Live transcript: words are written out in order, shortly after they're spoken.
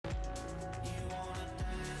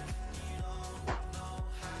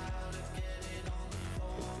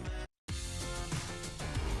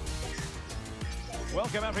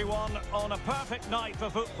Welcome everyone on a perfect night for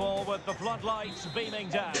football with the floodlights beaming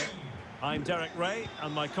down. I'm Derek Ray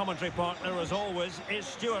and my commentary partner as always is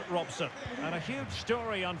Stuart Robson. And a huge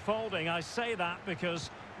story unfolding. I say that because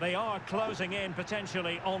they are closing in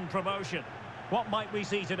potentially on promotion. What might we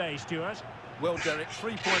see today, Stuart? Well, Derek,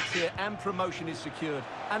 3 points here and promotion is secured.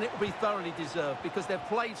 And it will be thoroughly deserved because they've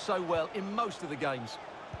played so well in most of the games.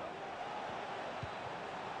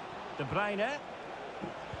 De Bruyne.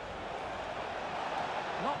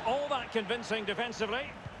 Not all that convincing defensively.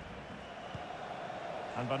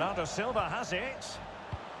 And Bernardo Silva has it.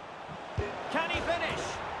 Can he finish?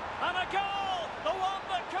 And a goal! The one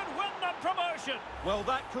that could win the promotion! Well,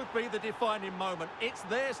 that could be the defining moment. It's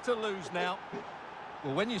theirs to lose now.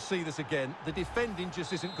 Well, when you see this again, the defending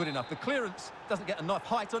just isn't good enough. The clearance doesn't get enough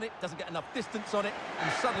height on it, doesn't get enough distance on it,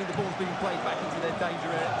 and suddenly the ball's being played back into their danger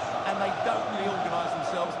area, and they don't reorganise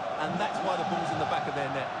themselves, and that's why the ball's in the back of their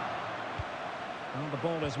net. And the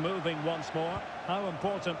ball is moving once more. How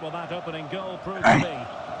important will that opening goal prove to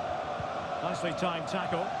be? Nicely timed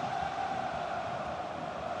tackle.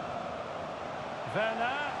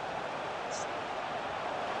 Werner.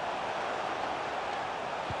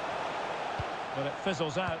 But it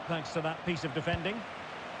fizzles out thanks to that piece of defending.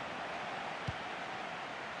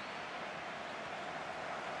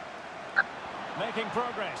 Making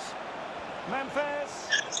progress.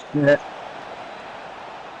 Memphis. Yeah.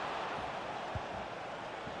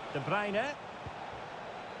 De Bruyne.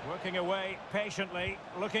 Working away patiently,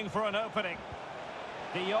 looking for an opening.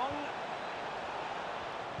 De Jong.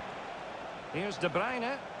 Here's De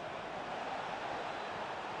Bruyne.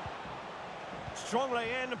 Strongly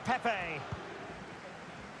in, Pepe.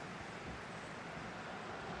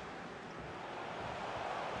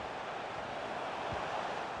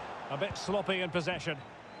 A bit sloppy in possession.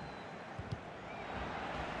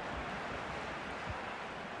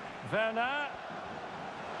 Werner.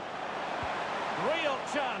 Real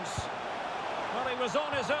chance. Well, he was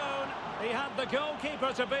on his own. He had the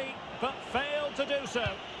goalkeeper to beat, but failed to do so.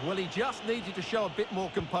 Well, he just needed to show a bit more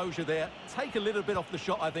composure there. Take a little bit off the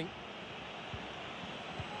shot, I think.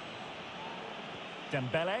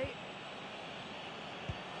 Dembele.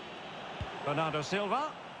 Bernardo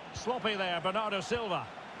Silva. Sloppy there, Bernardo Silva.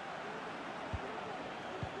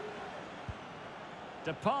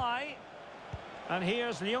 Depay. And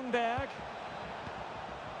here's Ljungberg.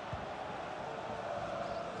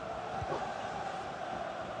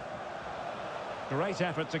 Great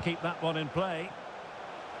effort to keep that one in play.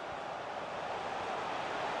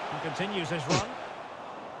 He continues his run.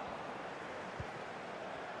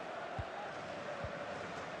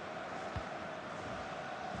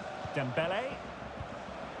 Dembele.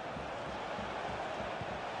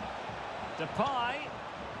 Depay.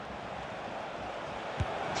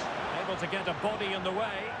 Able to get a body in the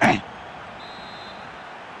way.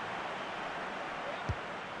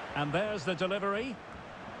 And there's the delivery.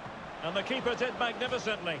 And the keeper did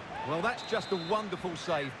magnificently. Well, that's just a wonderful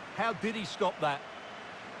save. How did he stop that?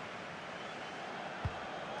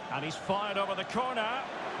 And he's fired over the corner.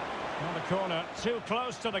 On the corner, too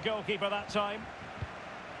close to the goalkeeper that time.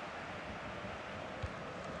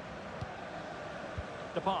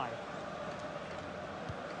 Depay.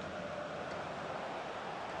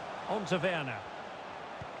 On to Werner.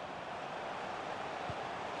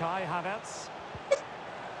 Kai Havertz.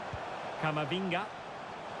 Camavinga.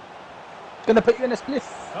 Gonna put you in a spliff.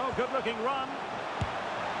 Oh, good-looking run.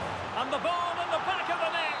 And the ball in the back of the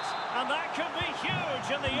net. And that could be huge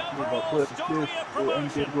in the overall story of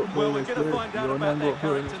promotion. Well, we're going to find out about their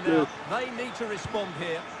character now. They need to respond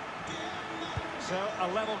here. So, a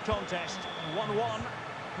level contest. 1-1.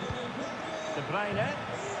 De Bruyne.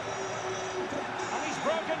 And he's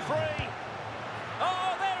broken free.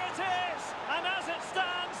 Oh, there it is. And as it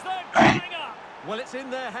stands, they're going up. Well, it's in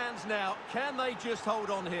their hands now. Can they just hold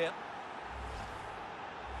on here?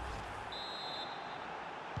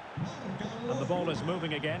 And the ball is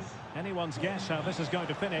moving again. Anyone's guess how this is going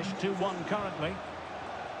to finish. 2-1 currently.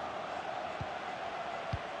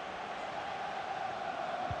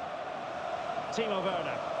 Timo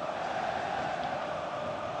Werner.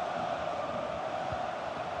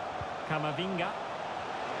 Camavinga.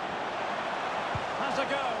 Has a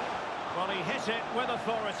go. Well, he hit it with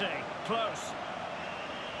authority. Close.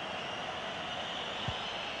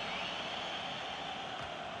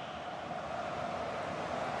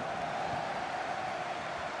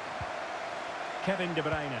 Kevin De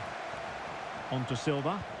Bruyne. On to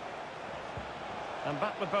Silva. And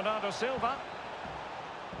back with Bernardo Silva.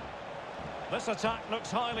 This attack looks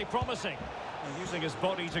highly promising. And using his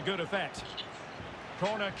body to good effect.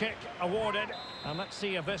 Corner kick awarded. And let's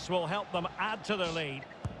see if this will help them add to their lead.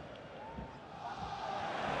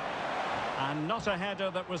 And not a header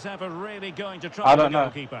that was ever really going to I trouble the don't know.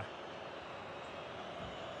 goalkeeper.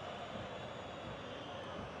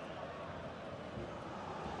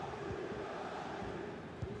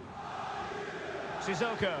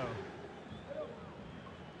 Sissoko.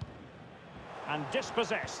 And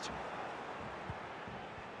dispossessed.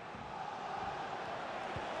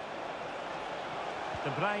 De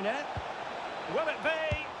Bruyne. Will it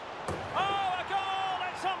be? Oh, a goal!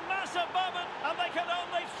 It's a massive moment, and they can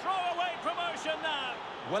only throw away promotion now.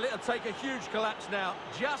 Well, it'll take a huge collapse now.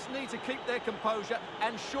 Just need to keep their composure,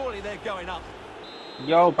 and surely they're going up.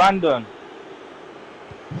 Yo, Brandon.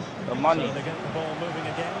 The money. So they get the ball moving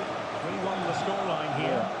again. 3-1 the scoreline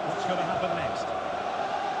here. What's going to happen next?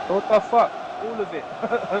 What the fuck? All of it.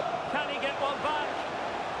 Can he get one back?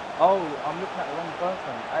 Oh, I'm looking at the wrong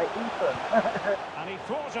person. Hey, Ethan. And he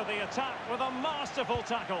thwarted the attack with a masterful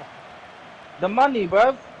tackle. The money,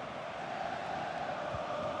 bruv.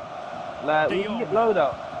 Like, De we Jong. can get load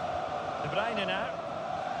out. De Bruyne now.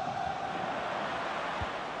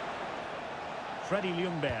 Freddie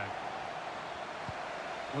Ljungberg.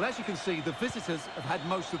 Well, as you can see, the visitors have had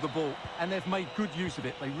most of the ball, and they've made good use of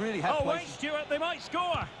it. They really have Oh, wait, places. Stuart, they might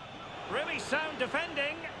score. Really sound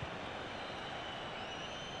defending.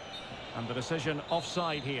 And the decision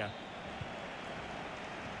offside here.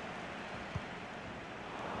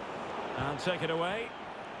 And take it away.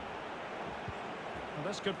 Well,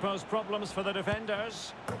 this could pose problems for the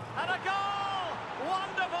defenders. And a goal!